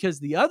made, because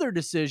the other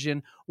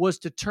decision was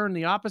to turn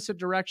the opposite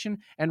direction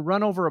and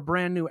run over a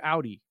brand new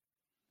Audi,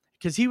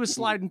 because he was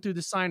sliding through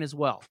the sign as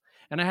well.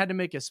 And I had to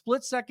make a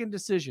split-second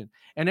decision.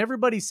 And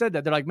everybody said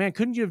that. They're like, man,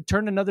 couldn't you have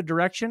turned another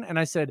direction? And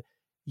I said,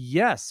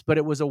 yes, but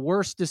it was a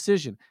worse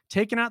decision.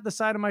 Taking out the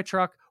side of my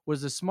truck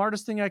was the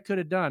smartest thing I could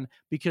have done,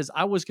 because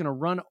I was going to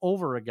run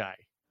over a guy.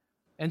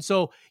 And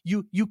so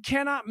you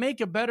cannot make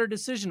a better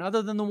decision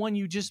other than the one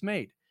you just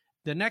made.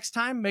 The next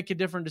time, make a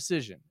different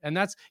decision. And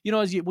that's,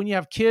 when you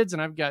have kids,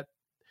 and I've got,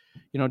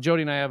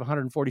 Jody and I have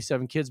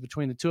 147 kids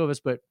between the two of us,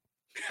 but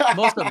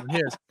most of them are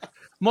his.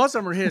 Most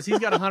of them are his. He's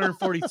got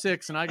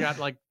 146 and I got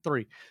like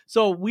 3.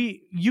 So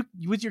with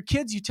your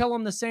kids, you tell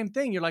them the same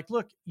thing. You're like,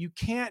 look, you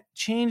can't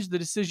change the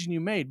decision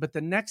you made, but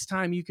the next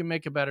time you can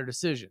make a better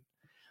decision.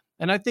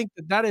 And I think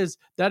that is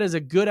a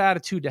good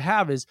attitude to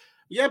have. Is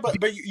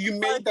but you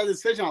made that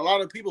decision. A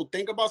lot of people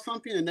think about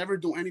something and never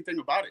do anything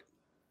about it.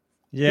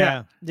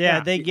 Yeah.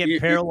 They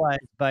get paralyzed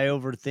by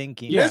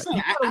overthinking.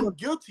 Listen, I'm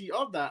guilty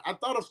of that. I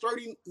thought of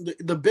starting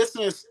the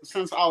business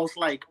since I was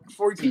like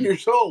 14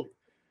 years old.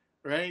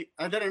 Right?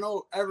 I didn't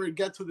ever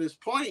get to this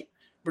point,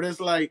 but it's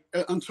like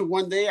until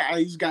one day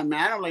I just got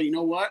mad. I'm like, you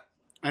know what?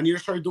 I need to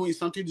start doing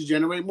something to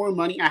generate more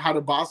money. I had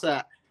a boss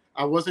that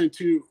I wasn't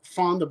too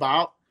fond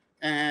about,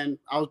 and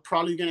I was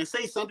probably going to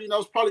say something that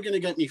was probably going to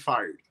get me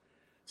fired.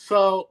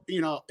 So,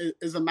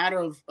 it's a matter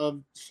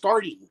of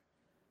starting.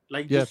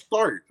 Like, just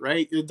start,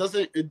 right?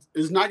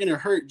 It's not going to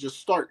hurt. Just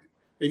start.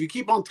 If you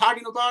keep on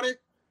talking about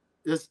it,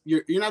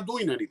 you're not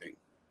doing anything.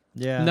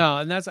 Yeah. No,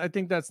 and I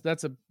think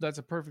that's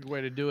a perfect way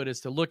to do it,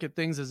 is to look at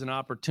things as an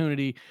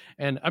opportunity.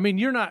 And I mean,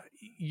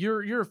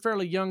 you're a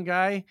fairly young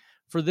guy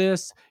for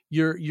this.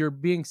 You're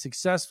being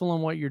successful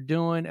in what you're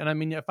doing. And I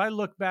mean, if I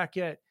look back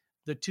at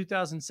the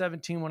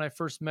 2017 when I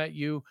first met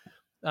you,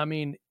 I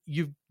mean,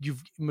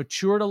 you've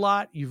matured a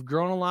lot, you've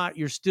grown a lot.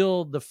 You're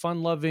still the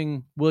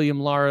fun-loving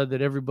William Lara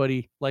that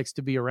everybody likes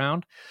to be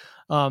around.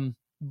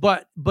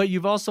 But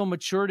you've also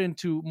matured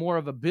into more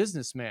of a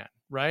businessman,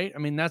 right? I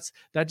mean, that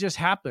just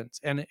happens.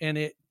 And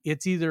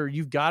it's either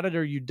you've got it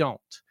or you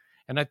don't.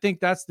 And I think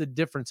that's the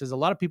difference, is a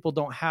lot of people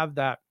don't have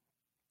that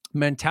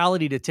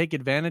mentality to take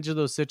advantage of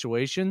those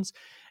situations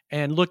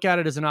and look at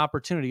it as an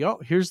opportunity. Oh,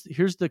 here's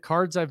the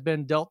cards I've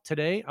been dealt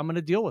today. I'm going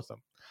to deal with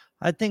them.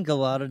 I think a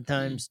lot of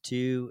times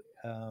too,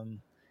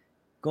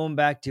 going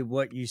back to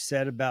what you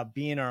said about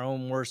being our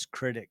own worst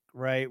critic,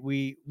 right?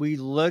 We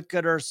look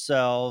at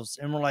ourselves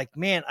and we're like,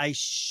 man, I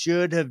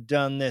should have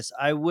done this.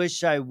 I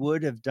wish I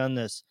would have done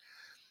this.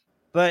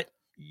 But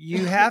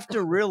you have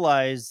to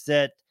realize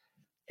that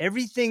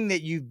everything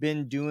that you've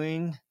been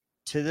doing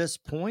to this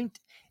point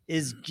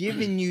is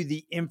giving you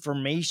the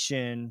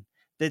information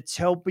that's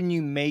helping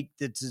you make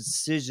the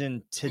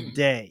decision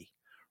today,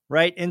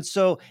 right? And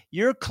so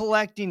you're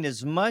collecting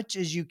as much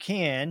as you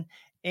can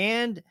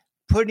and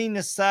putting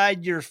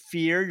aside your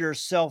fear, your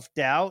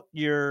self-doubt,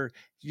 your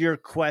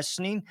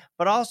questioning,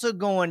 but also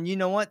going, you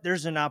know what,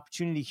 there's an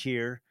opportunity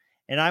here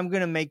and I'm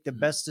going to make the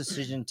best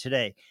decision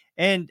today.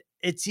 And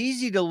it's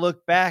easy to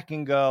look back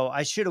and go,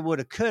 I shoulda,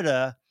 woulda,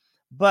 coulda,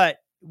 but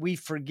we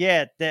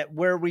forget that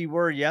where we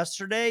were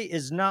yesterday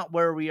is not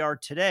where we are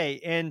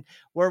today. And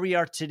where we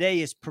are today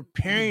is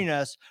preparing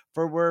us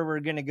for where we're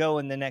going to go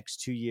in the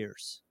next 2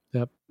 years.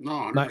 Yep. No,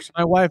 100%.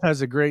 My wife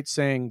has a great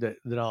saying that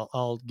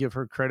I'll give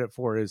her credit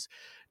for is,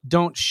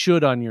 don't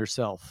should on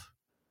yourself.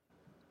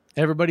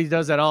 Everybody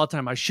does that all the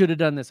time. I should have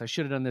done this. I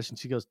should have done this. And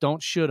she goes,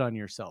 don't should on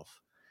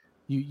yourself.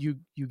 You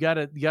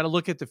gotta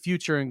look at the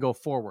future and go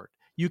forward.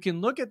 You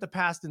can look at the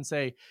past and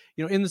say,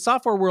 in the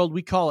software world,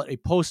 we call it a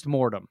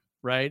post-mortem,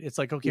 right? It's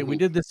like, okay, we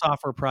did this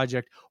software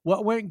project.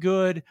 What went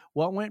good?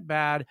 What went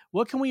bad?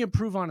 What can we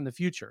improve on in the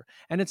future?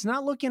 And it's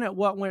not looking at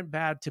what went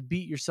bad to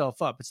beat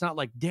yourself up. It's not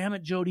like, damn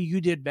it, Jody,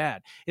 you did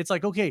bad. It's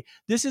like, okay,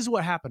 this is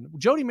what happened.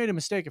 Jody made a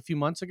mistake a few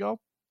months ago.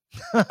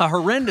 A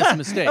horrendous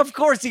mistake. Of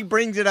course, he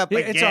brings it up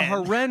again. It's a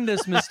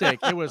horrendous mistake.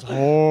 It was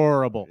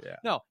horrible. Yeah.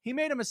 No, he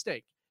made a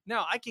mistake.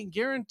 Now, I can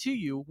guarantee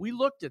you, we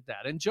looked at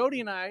that. And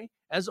Jody and I,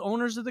 as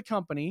owners of the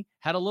company,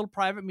 had a little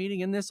private meeting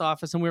in this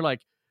office, and we were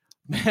like,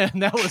 man,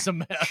 that was a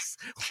mess.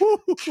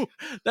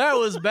 That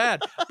was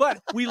bad.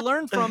 But we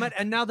learned from it,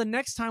 and now the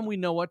next time we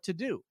know what to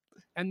do.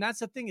 And that's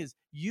the thing, is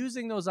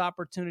using those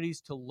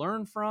opportunities to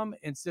learn from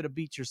instead of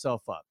beat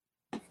yourself up.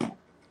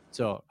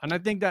 So, and I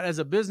think that as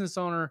a business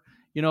owner,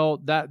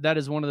 that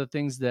is one of the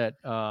things that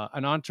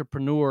an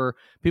entrepreneur,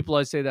 people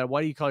always say that,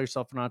 why do you call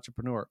yourself an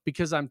entrepreneur?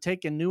 Because I'm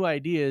taking new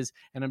ideas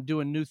and I'm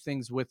doing new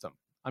things with them.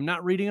 I'm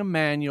not reading a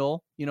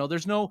manual.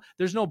 There's no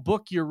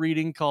book you're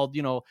reading called,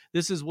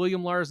 this is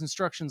William Lara's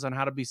instructions on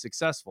how to be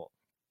successful.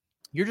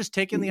 You're just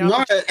taking the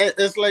opportunity. No,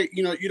 it's like,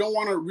 you don't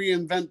want to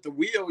reinvent the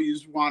wheel. You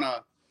just want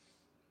to,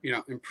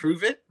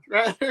 improve it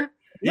rather.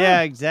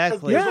 Yeah,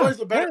 exactly. There's always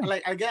a better,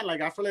 I feel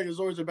like there's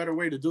always a better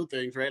way to do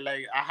things, right?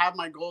 Like, I have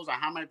my goals, I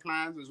have my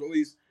plans. There's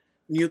always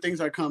new things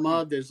that come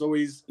up. There's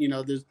always,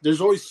 there's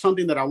always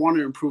something that I want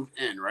to improve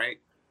in, right?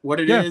 What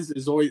it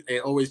is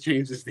always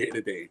changes day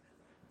to day.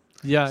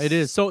 Yeah, it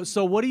is.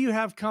 So what do you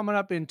have coming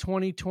up in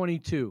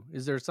 2022?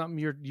 Is there something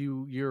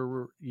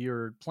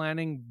you're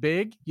planning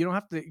big? You don't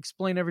have to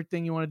explain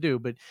everything you want to do,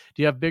 but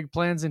do you have big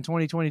plans in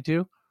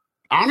 2022?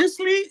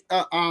 Honestly,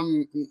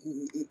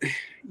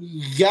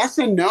 yes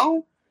and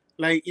no.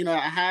 Like,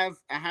 I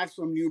have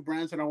some new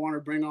brands that I want to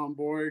bring on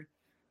board.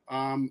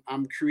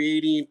 I'm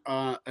creating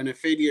an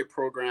affiliate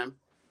program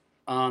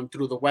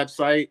through the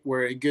website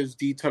where it gives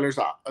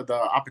detailers the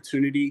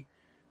opportunity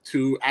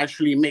to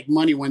actually make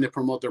money when they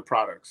promote their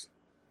products.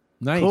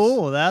 Nice.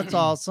 Cool. That's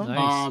awesome.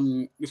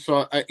 Nice.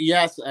 So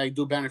yes, I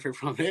do benefit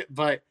from it,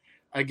 but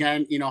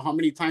again, how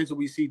many times do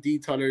we see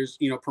detailers,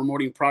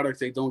 promoting products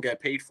they don't get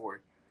paid for?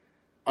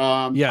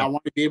 I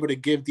want to be able to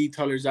give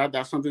detailers that.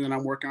 That's something that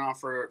I'm working on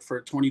for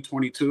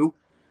 2022.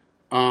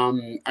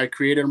 I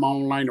created my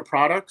own line of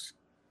products,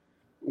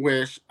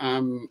 which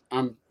I'm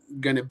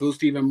going to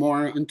boost even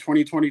more in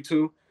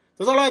 2022.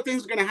 There's a lot of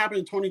things going to happen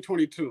in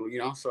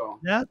 2022, so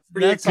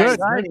that's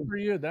good for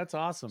you. That's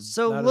awesome.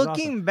 So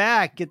looking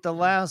back at the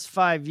last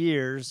 5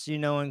 years,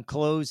 and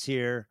close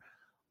here,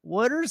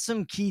 what are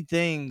some key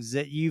things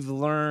that you've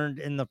learned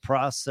in the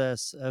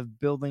process of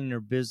building your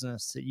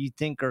business that you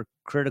think are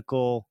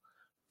critical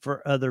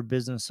for other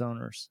business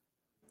owners?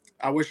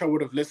 I wish I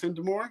would have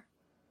listened more,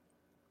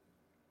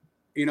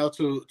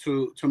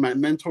 to my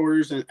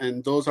mentors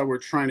and those that were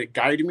trying to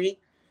guide me.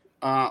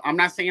 I'm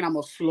not saying I'm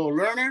a slow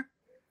learner.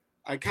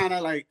 I kind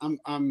of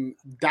I'm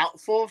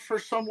doubtful for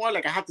someone.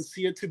 Like, I have to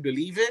see it to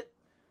believe it.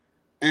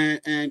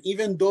 And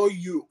even though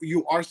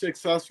you are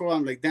successful,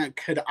 I'm like, damn,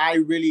 could I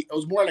really? It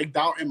was more like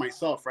doubt in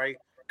myself, right?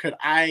 Could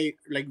I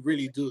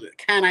really do this?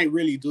 Can I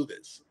really do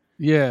this?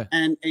 Yeah.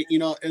 And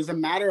it's a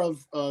matter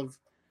of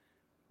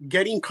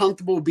getting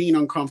comfortable being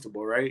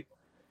uncomfortable, right?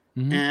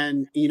 Mm-hmm.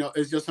 And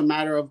it's just a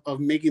matter of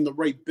making the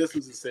right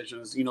business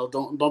decisions.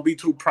 Don't be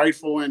too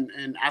prideful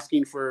and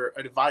asking for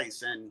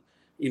advice and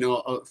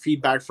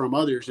feedback from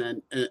others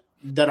and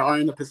that are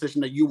in the position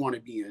that you want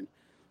to be in.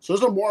 So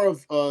it's a more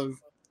of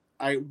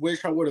I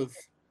wish I would have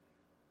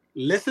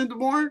listened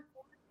more,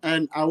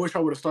 and I wish I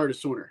would have started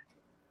sooner.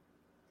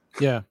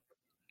 Yeah,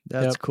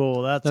 that's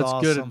cool. That's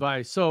awesome. Good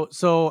advice.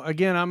 So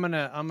again, I'm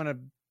gonna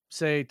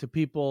say to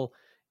people,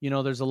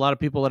 there's a lot of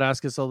people that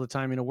ask us all the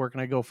time, where can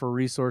I go for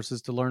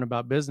resources to learn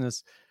about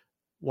business?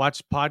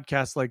 Watch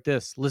podcasts like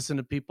this. Listen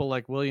to people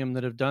like William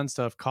that have done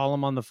stuff. Call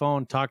them on the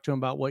phone. Talk to them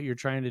about what you're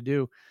trying to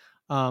do.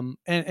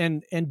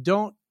 And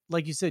don't,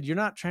 like you said, you're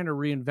not trying to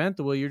reinvent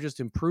the wheel. You're just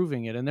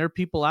improving it. And there are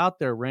people out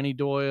there, Rennie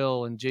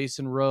Doyle and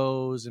Jason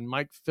Rose and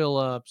Mike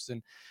Phillips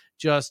and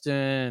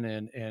Justin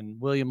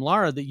and William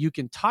Lara that you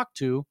can talk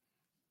to,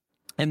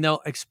 and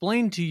they'll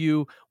explain to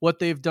you what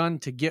they've done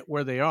to get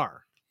where they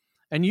are.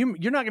 And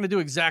you're not going to do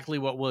exactly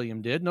what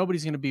William did.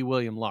 Nobody's going to be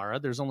William Lara.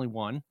 There's only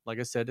one, like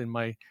I said in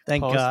my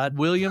Thank post. God.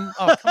 William.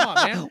 Oh, come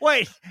on, man.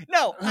 Wait,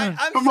 no, I'm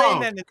saying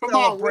that in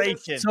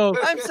celebration. So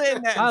I'm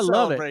saying that in I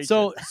love celebration.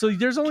 it. So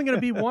there's only going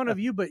to be one of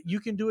you, but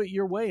you can do it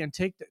your way and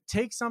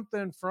take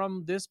something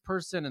from this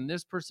person and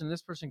this person,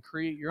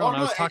 create your own.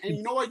 No, and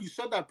you know what? You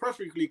said that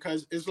perfectly,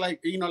 because it's like,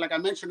 like I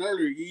mentioned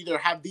earlier, you either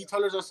have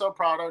detailers that sell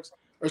products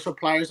or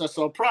suppliers that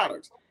sell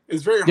products.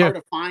 It's very hard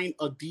to find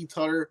a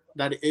detailer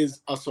that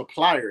is a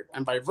supplier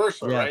and vice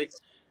versa, right?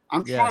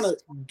 I'm trying to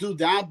do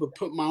that, but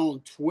put my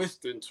own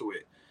twist into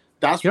it.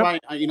 That's why,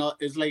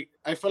 it's like,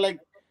 I feel like,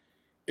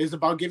 is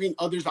about giving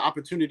others the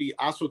opportunity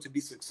also to be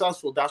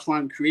successful. That's why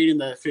I'm creating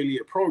the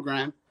affiliate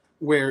program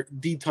where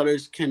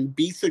detailers can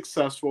be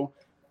successful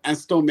and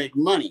still make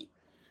money.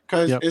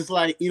 Because it's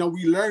like, you know,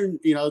 we learn,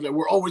 you know, that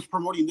we're always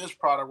promoting this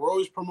product, we're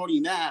always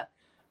promoting that.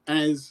 And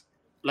it's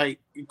like,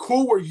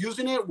 cool, we're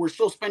using it, we're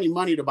still spending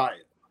money to buy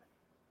it.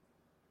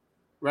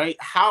 Right?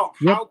 How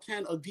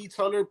can a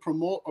detailer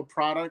promote a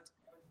product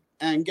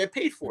and get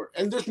paid for it?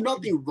 And there's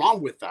nothing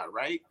wrong with that,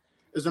 right?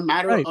 It's a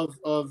matter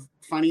of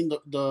finding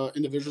the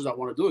individuals that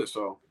want to do it.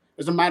 So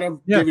it's a matter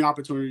of giving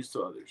opportunities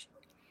to others.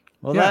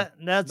 Well,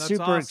 that's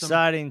super awesome.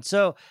 Exciting.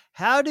 So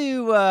how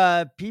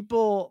do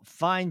people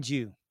find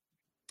you?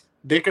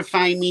 They can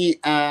find me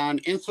on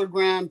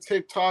Instagram,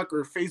 TikTok,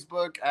 or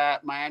Facebook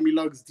at Miami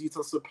Lux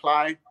Detail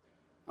Supply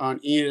on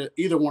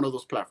either one of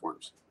those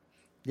platforms.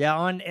 Yeah,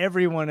 on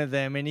every one of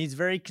them. And he's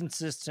very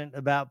consistent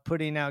about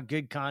putting out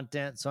good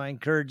content. So I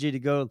encourage you to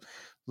go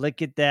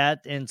look at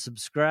that and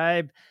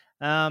subscribe.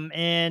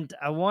 And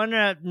I want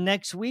to,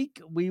 next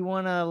week, we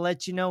want to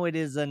let you know it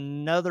is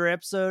another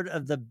episode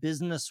of the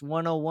Business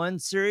 101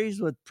 series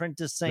with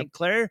Prentice St.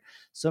 Clair.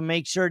 So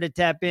make sure to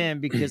tap in,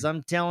 because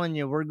I'm telling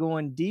you, we're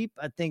going deep.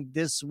 I think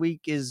next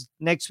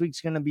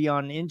week's going to be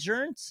on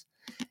insurance.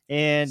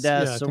 And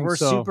so we're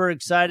super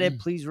excited.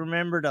 Please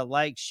remember to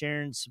like,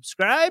 share, and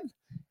subscribe.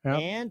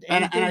 And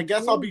I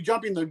guess I'll be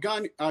jumping the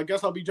gun.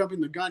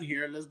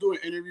 Here. Let's do an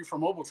interview for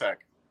Mobile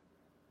Tech.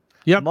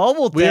 Yep,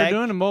 Mobile Tech. We are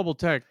doing a Mobile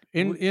Tech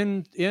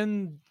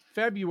in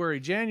February,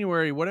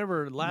 January,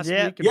 whatever last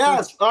week.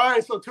 Yes. All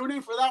right. So tune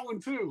in for that one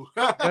too.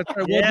 That's right.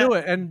 We'll do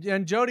it.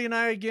 And Jody and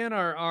I again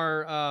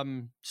are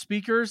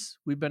speakers.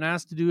 We've been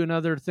asked to do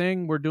another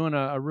thing. We're doing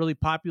a really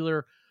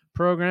popular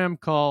program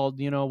called,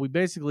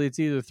 it's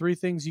either 3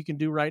 things you can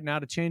do right now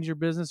to change your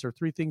business, or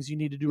 3 things you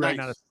need to do right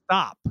now to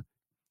stop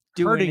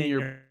hurting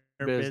your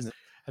business.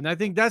 And I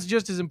think that's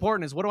just as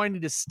important as what do I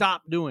need to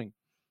stop doing.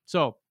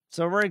 So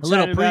we're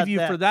excited. A little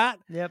preview for that.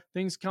 Yep.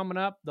 Things coming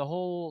up, the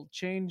whole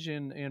change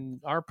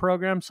in our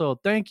program. So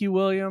thank you,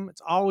 William.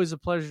 It's always a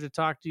pleasure to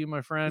talk to you,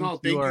 my friend. No,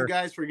 thank you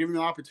guys for giving me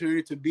the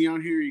opportunity to be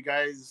on here. You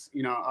guys,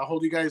 I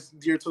hold you guys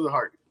dear to the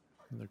heart.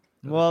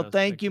 Well,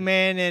 thank you,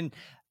 man. And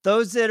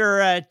those that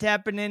are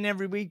tapping in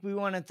every week, we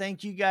want to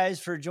thank you guys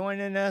for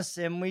joining us,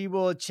 and we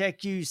will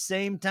check you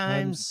same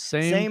time,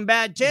 same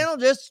bad channel,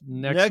 just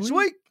next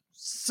week.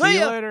 See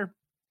ya later.